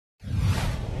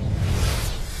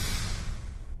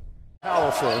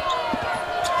Powerful.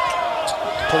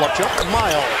 Pull-up jumper,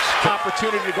 Miles.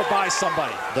 Opportunity to go by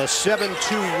somebody. The 7'2"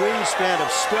 wingspan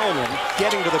of Spellman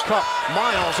getting to the cup.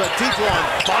 Miles, a deep one.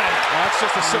 Bottom. That's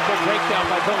just a simple breakdown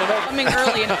by Villanova. Coming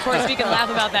early, and of course we can laugh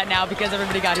about that now because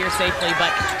everybody got here safely,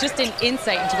 but just an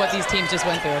insight into what these teams just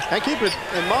went through. And keep it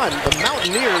in mind, the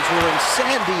Mountaineers were in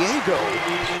San Diego.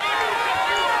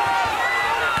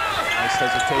 Nice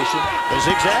hesitation. The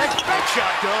zigzag. That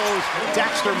shot goes.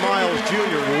 Daxter Miles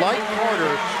Jr. light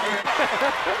corner.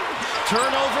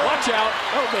 Turnover. Watch out.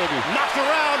 Oh, baby. Knocked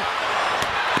around.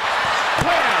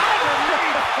 Winner.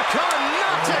 Canate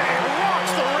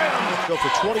rocks the rim. Go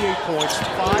for 28 points,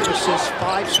 5 assists,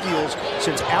 5 steals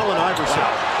since Allen Iverson.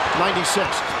 96.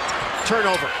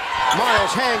 Turnover.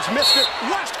 Miles hangs, missed it.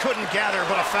 West couldn't gather,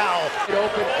 but a foul.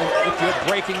 Open, and if you're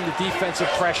breaking the defensive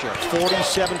pressure.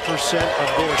 47% of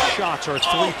their shots are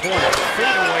three-pointers.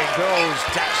 Fadeaway goes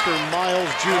Daxter Miles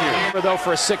Jr. Though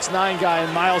for a 6'9" guy,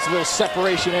 and Miles a little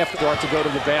separation after to go to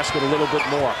the basket a little bit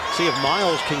more. See if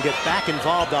Miles can get back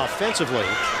involved offensively.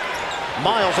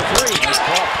 Miles a three.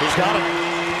 He's got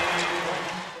him.